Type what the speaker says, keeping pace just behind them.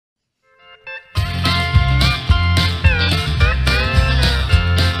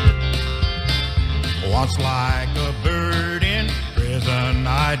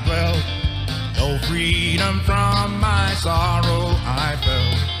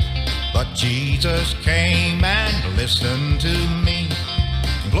Jesus came and listened to me.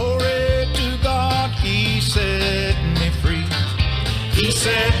 Glory to God, He set me free. He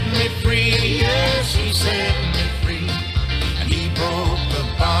set me free, yes, He set me free. And He broke the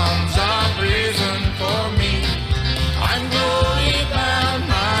bonds of prison for me. I'm glory bound,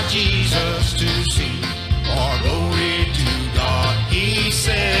 my Jesus to see. For glory to God, He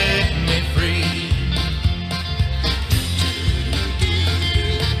set me free.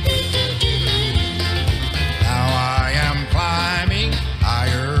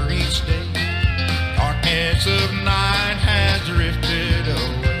 Of night has drifted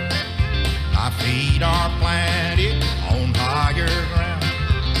away. My feet are planted on higher ground.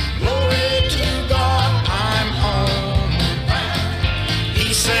 Glory to God, I'm homeward bound.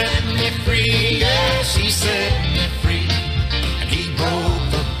 He set me free, yes, He set me free. And He broke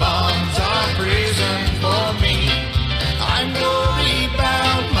the bonds of prison for me. I'm glory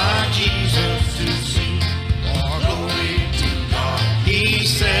bound, my Jesus to see. For glory to God, He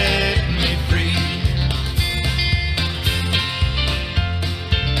set me free.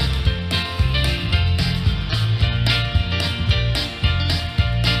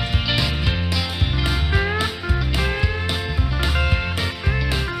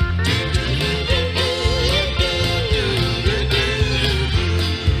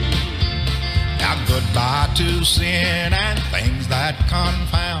 To sin and things that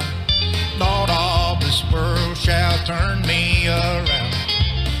confound, thought all this world shall turn me around.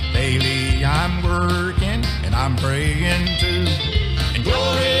 Daily I'm working and I'm praying too, and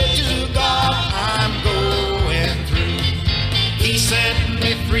glory to God.